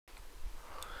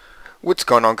What's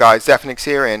going on, guys? Zephyrnix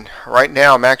here, and right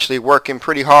now I'm actually working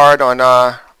pretty hard on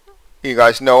you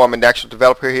guys know I'm an actual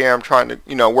developer here. I'm trying to,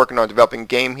 working on developing a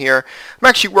game here. I'm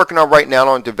actually working on right now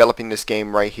on developing this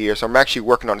game right here. So I'm actually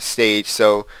working on a stage.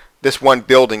 So this one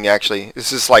building, actually,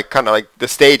 this is like kind of like the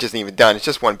stage isn't even done. It's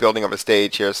just one building of a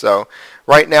stage here. So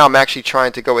right now I'm actually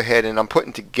trying to go ahead and I'm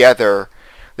putting together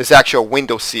this actual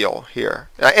window seal here.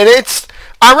 And it's,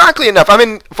 ironically enough,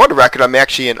 for the record, I'm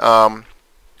actually in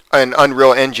an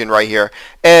Unreal Engine right here,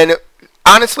 and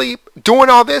honestly, doing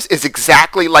all this is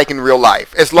exactly like in real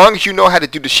life. As long as you know how to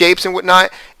do the shapes and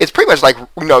whatnot, it's pretty much like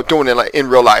doing it like in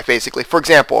real life, basically. For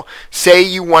example, say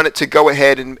you wanted to go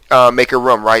ahead and make a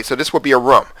room, right? So this would be a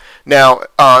room. Now,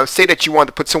 say that you want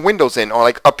to put some windows in, or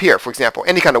like up here, for example,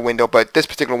 any kind of window, but this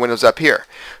particular window's up here.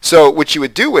 So what you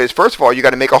would do is, first of all, you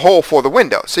got to make a hole for the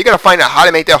window. So you got to find out how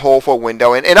to make that hole for a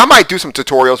window, and I might do some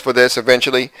tutorials for this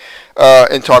eventually,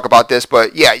 and talk about this.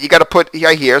 But yeah, you got to put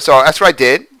right here. So that's what I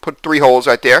did. Put 3 holes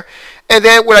right there, and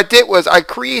then what I did was I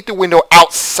create the window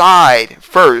outside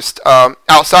first,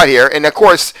 outside here. And of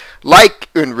course, like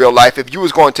in real life, if you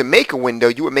was going to make a window,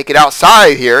 you would make it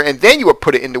outside here, and then you would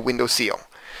put it in the window seal.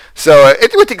 So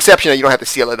with the exception that you don't have to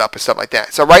seal it up and stuff like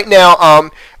that. So right now,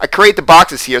 I create the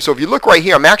boxes here. So if you look right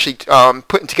here, I'm actually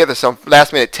putting together some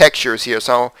last minute textures here.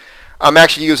 So I'm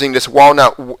actually using this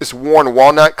walnut, this worn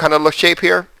walnut kind of look shape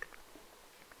here.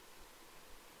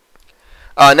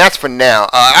 And that's for now.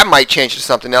 I might change it to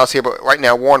something else here, but right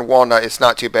now, worn walnut is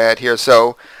not too bad here.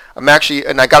 So I'm actually,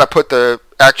 and I got to put the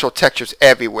actual textures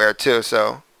everywhere too.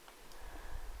 So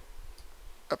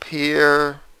up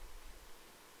here.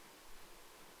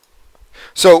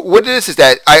 So what it is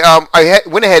that I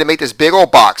went ahead and made this big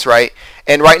old box, right?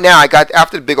 And right now I got,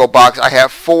 after the big old box, I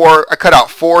cut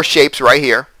out 4 shapes right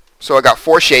here. So I got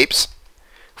 4 shapes,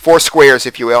 4 squares,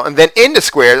 if you will. And then in the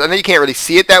squares, I know you can't really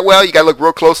see it that well, you got to look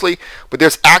real closely, but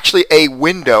there's actually a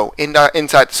window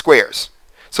inside the squares.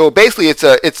 So basically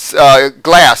it's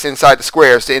glass inside the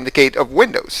squares to indicate of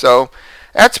windows. So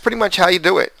that's pretty much how you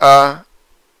do it.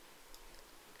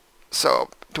 So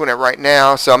doing it right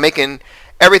now. So I'm making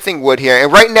everything wood here,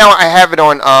 and right now I have it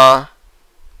on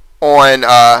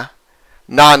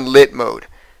non-lit mode.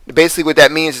 Basically what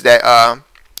that means is that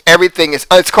everything is,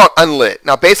 it's called unlit.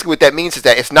 Now basically what that means is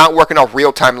that it's not working off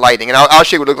real-time lighting, and I'll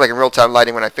show you what it looks like in real-time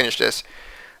lighting when I finish this.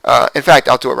 In fact,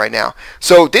 I'll do it right now.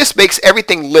 So this makes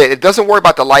everything lit. It doesn't worry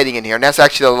about the lighting in here, and that's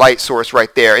actually the light source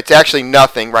right there. It's actually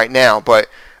nothing right now, but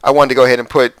I wanted to go ahead and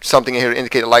put something in here to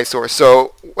indicate a light source.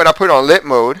 So when I put it on lit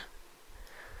mode,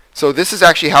 so this is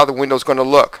actually how the window is going to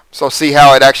look. So see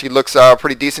how it actually looks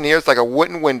pretty decent here. It's like a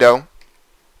wooden window.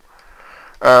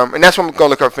 And that's what I'm going to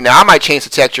look up for now. I might change the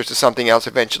textures to something else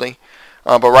eventually.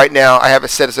 But right now I have it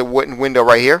set as a wooden window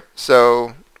right here.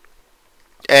 So,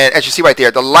 and as you see right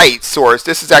there, the light source,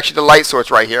 this is actually the light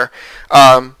source right here.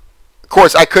 Of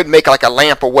course, I could make like a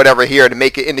lamp or whatever here to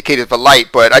make it indicative of a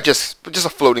light, but just a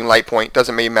floating light point.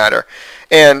 Doesn't really matter.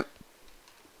 And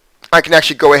I can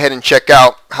actually go ahead and check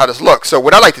out how this looks. So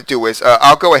what I like to do is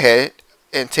I'll go ahead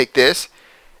and take this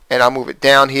and I'll move it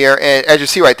down here, and as you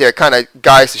see right there, it kind of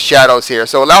guides the shadows here.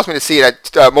 So it allows me to see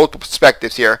it at multiple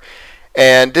perspectives here.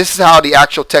 And this is how the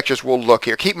actual textures will look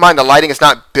here. Keep in mind the lighting is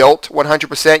not built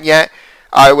 100% yet.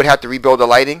 I would have to rebuild the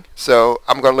lighting. So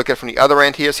I'm going to look at it from the other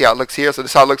end here, see how it looks here. So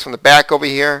this is how it looks from the back over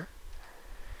here.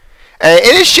 And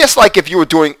it's just like if you were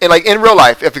doing, like in real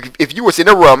life, if you was in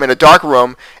a room, in a dark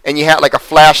room, and you had like a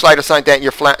flashlight or something like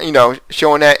that, and you're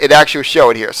showing that, it actually will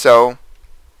show it here. So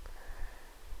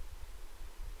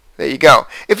there you go.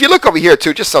 If you look over here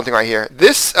too, just something right here.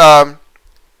 This right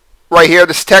here,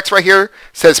 this text right here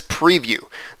says preview.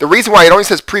 The reason why it only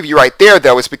says preview right there,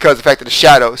 though, is because of the fact of the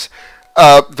shadows.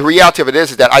 The reality of it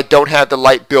is that I don't have the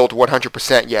light built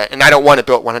 100% yet, and I don't want it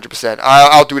built 100%.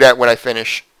 I'll do that when I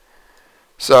finish.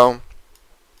 So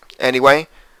anyway,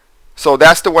 so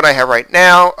that's the one I have right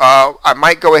now. I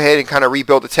might go ahead and kind of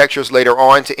rebuild the textures later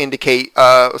on to indicate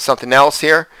something else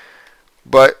here,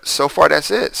 but so far that's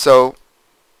it. So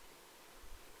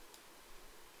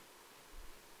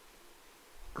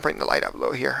bring the light up a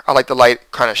little here. I like the light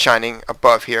kind of shining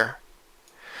above here.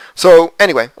 So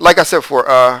anyway, like I said before,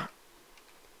 oh,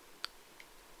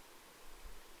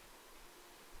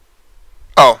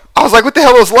 I was like, what the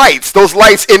hell are those lights? Those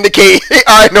lights indicate,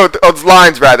 I know, those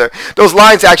lines rather. Those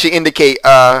lines actually indicate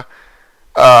how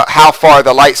far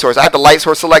the light source, I have the light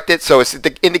source selected, so it's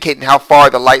indicating how far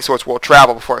the light source will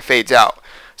travel before it fades out.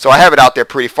 So I have it out there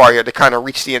pretty far here to kind of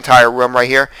reach the entire room right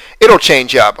here. It'll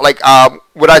change up. Like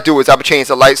what I do is I would change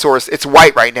the light source. It's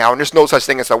white right now, and there's no such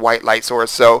thing as a white light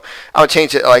source. So I would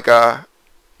change it like a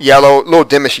yellow, a little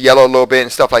dimmish yellow a little bit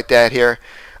and stuff like that here.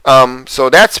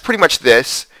 So that's pretty much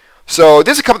this. So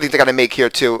there's a couple things I got to make here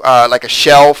too, like a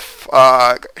shelf,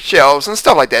 shelves and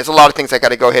stuff like that. There's a lot of things I got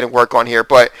to go ahead and work on here.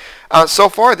 But so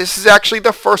far, this is actually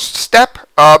the first step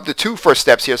of the two first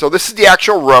steps here. So this is the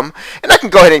actual room, and I can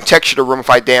go ahead and texture the room if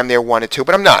I damn near wanted to,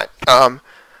 but I'm not.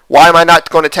 Why am I not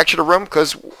going to texture the room?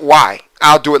 Because why?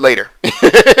 I'll do it later.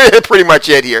 Pretty much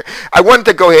it here. I wanted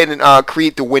to go ahead and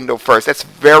create the window first. That's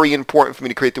very important for me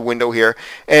to create the window here.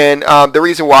 And the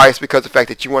reason why is because of the fact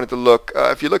that you wanted to look,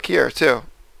 if you look here too,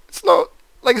 it's low,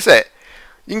 like I said,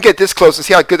 you can get this close and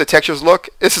see how good the textures look.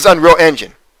 This is Unreal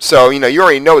Engine. So, you know, you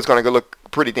already know it's going to look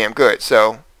pretty damn good.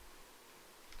 So,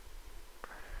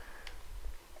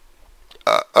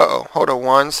 uh-oh, hold on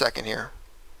 1 second here.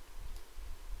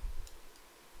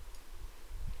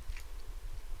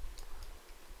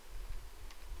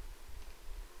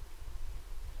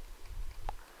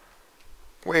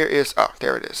 Where is, oh,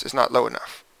 there it is. It's not low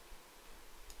enough.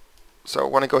 So I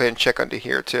want to go ahead and check under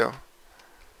here too.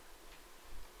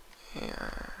 Yeah.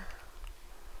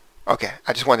 Okay,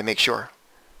 I just wanted to make sure.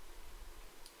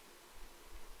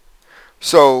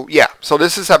 So yeah, so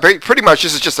this is pretty much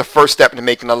this is just the first step into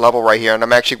making a level right here, and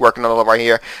I'm actually working on a level right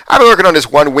here. I've been working on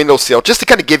this one windowsill just to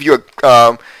kind of give you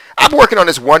a. I've been working on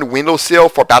this one windowsill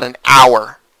for about an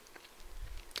hour.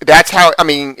 That's how, I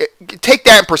mean, take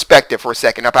that in perspective for a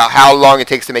second about how long it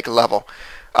takes to make a level.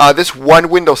 This one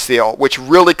windowsill, which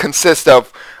really consists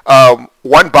of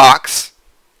one box,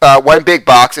 one big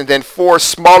box, and then 4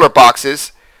 smaller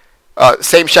boxes,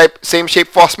 same shape,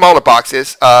 for smaller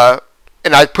boxes,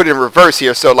 and I put it in reverse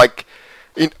here, so like,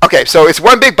 okay, so it's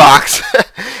one big box,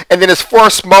 and then there's 4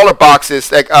 smaller boxes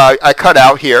that I cut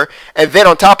out here, and then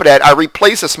on top of that, I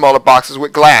replace the smaller boxes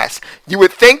with glass. You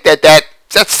would think that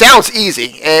sounds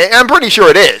easy, and I'm pretty sure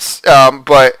it is.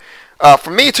 But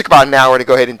for me, it took about an hour to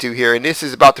go ahead and do here, and this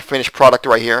is about the finished product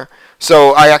right here.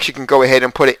 So I actually can go ahead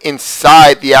and put it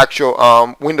inside the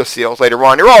actual window seals later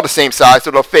on. They're all the same size, so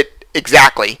they'll fit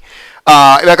exactly.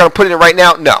 Am I going to put it in right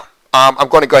now? No. I'm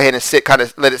going to go ahead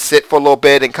and let it sit for a little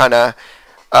bit and kind of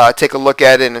take a look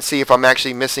at it and see if I'm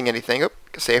actually missing anything. Oop,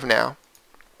 save now.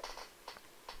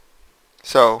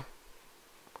 So,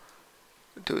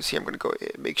 do is here. I'm going to go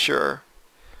ahead and make sure.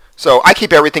 So I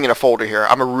keep everything in a folder here.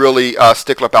 I'm a really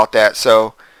stickler about that.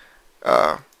 So,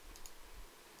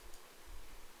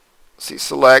 see,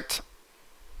 select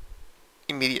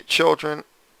immediate children.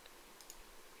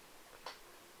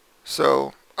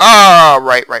 So,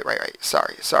 right.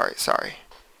 Sorry.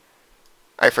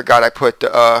 I forgot I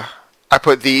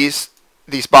put these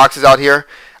boxes out here.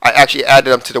 I actually added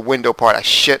them to the window part. I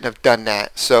shouldn't have done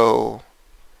that. So.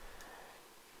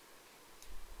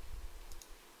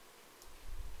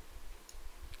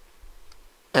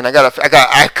 And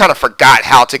I kind of forgot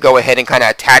how to go ahead and kind of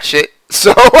attach it.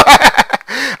 So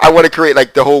I want to create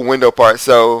like the whole window part.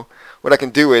 So what I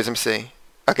can do is, let me see.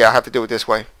 Okay, I'll have to do it this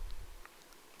way.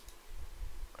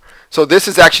 So this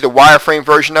is actually the wireframe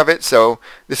version of it. So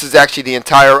this is actually the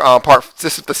entire part.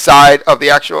 This is the side of the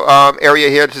actual area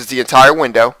here. This is the entire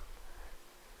window.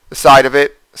 The side of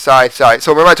it. Side.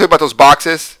 So remember I told you about those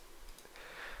boxes?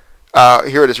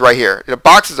 Here it is right here. The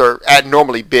boxes are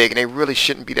abnormally big, and they really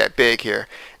shouldn't be that big here.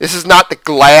 This is not the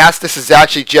glass. This is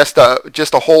actually just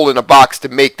a hole in a box to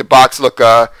make the box look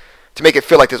to make it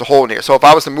feel like there's a hole in here. So if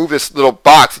I was to move this little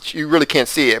box, you really can't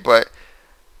see it, but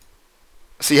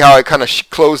see how it kind of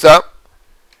closed up?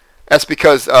 That's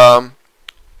because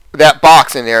that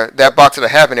box in there, that box that I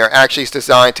have in there, actually is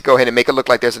designed to go ahead and make it look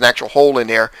like there's an actual hole in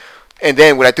there. And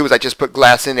then what I do is I just put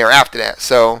glass in there after that.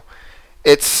 So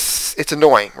it's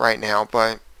annoying right now,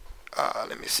 but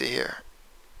let me see here.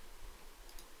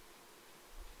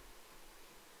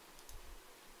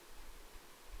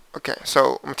 Okay,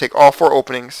 so I'm going to take all 4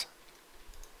 openings.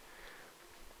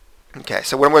 Okay,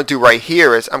 so what I'm going to do right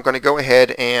here is I'm going to go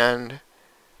ahead and,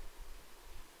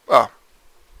 oh,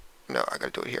 no, I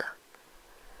got to do it here.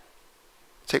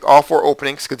 Take all 4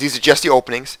 openings, because these are just the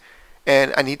openings,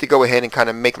 and I need to go ahead and kind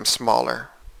of make them smaller.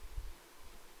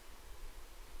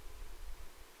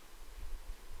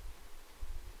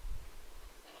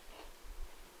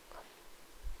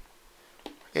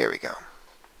 Here we go.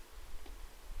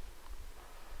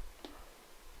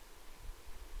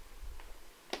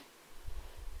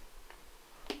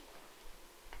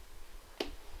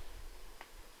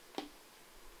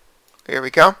 Here we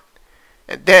go.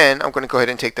 And then I'm going to go ahead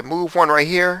and take the move one right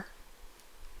here.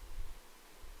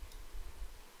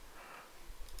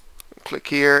 Click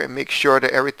here and make sure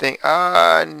that everything,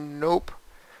 nope.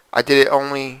 I did it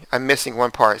only, I'm missing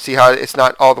one part. See how it's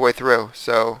not all the way through.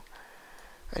 So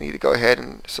I need to go ahead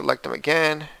and select them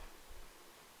again.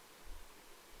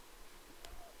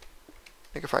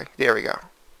 There we go.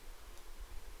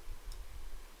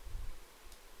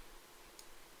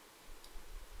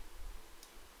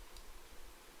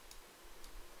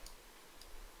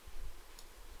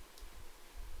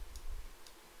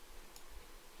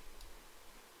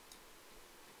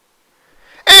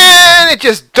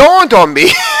 just dawned on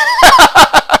me.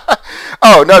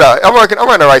 Oh, no, no. I'm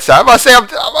on the right side. I'm about to say I'm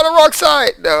on the wrong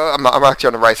side. No, I'm not. I'm actually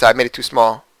on the right side. I made it too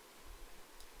small.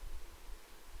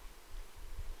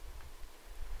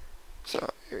 So,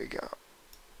 here we go.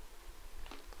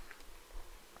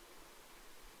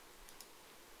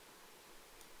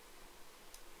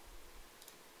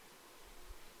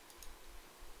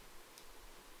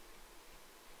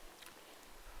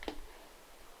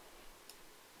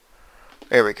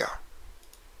 There we go.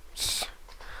 It's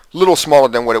a little smaller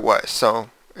than what it was. So,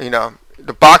 you know,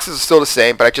 the boxes are still the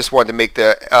same, but I just wanted to make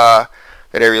the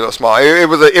that area a little smaller.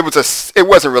 It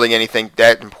wasn't really anything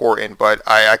that important, but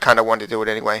I kind of wanted to do it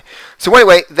anyway. So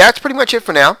anyway, that's pretty much it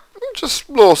for now. Just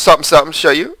a little something to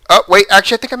show you. Oh, wait,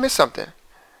 actually I think I missed something.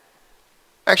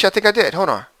 Actually, I think I did. Hold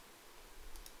on.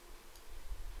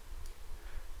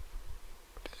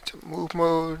 To move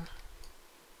mode.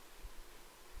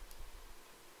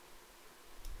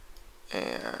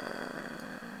 And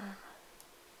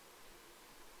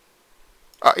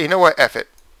you know what? F it.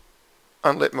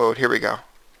 Unlit mode. Here we go.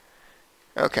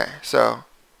 Okay, so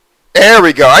there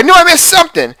we go. I knew I missed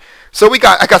something. So I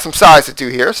got some size to do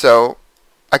here. So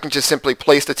I can just simply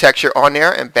place the texture on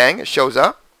there and bang, it shows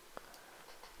up.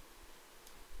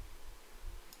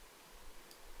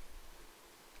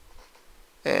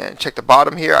 And check the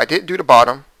bottom here. I didn't do the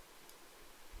bottom.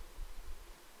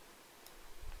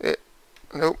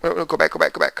 Nope, go back.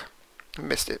 I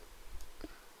missed it.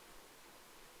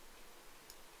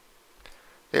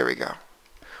 There we go.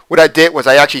 What I did was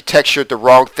I actually textured the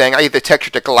wrong thing. I either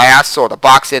textured the glass or the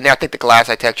box in there. I think the glass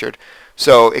I textured.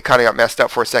 So it kind of got messed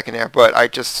up for a second there, but I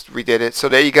just redid it. So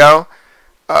there you go.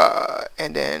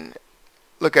 And then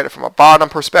look at it from a bottom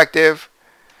perspective.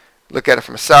 Look at it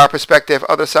from a side perspective,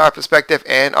 other side perspective,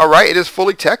 and alright, it is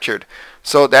fully textured.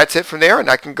 So that's it from there, and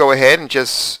I can go ahead and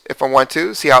just, if I want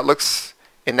to, see how it looks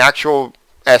in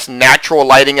as natural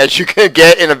lighting as you can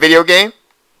get in a video game.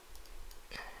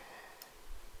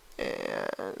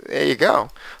 And there you go.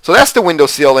 So that's the window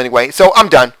seal anyway. So I'm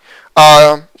done.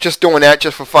 Just doing that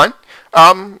just for fun.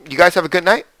 You guys have a good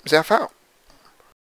night. Zeph out.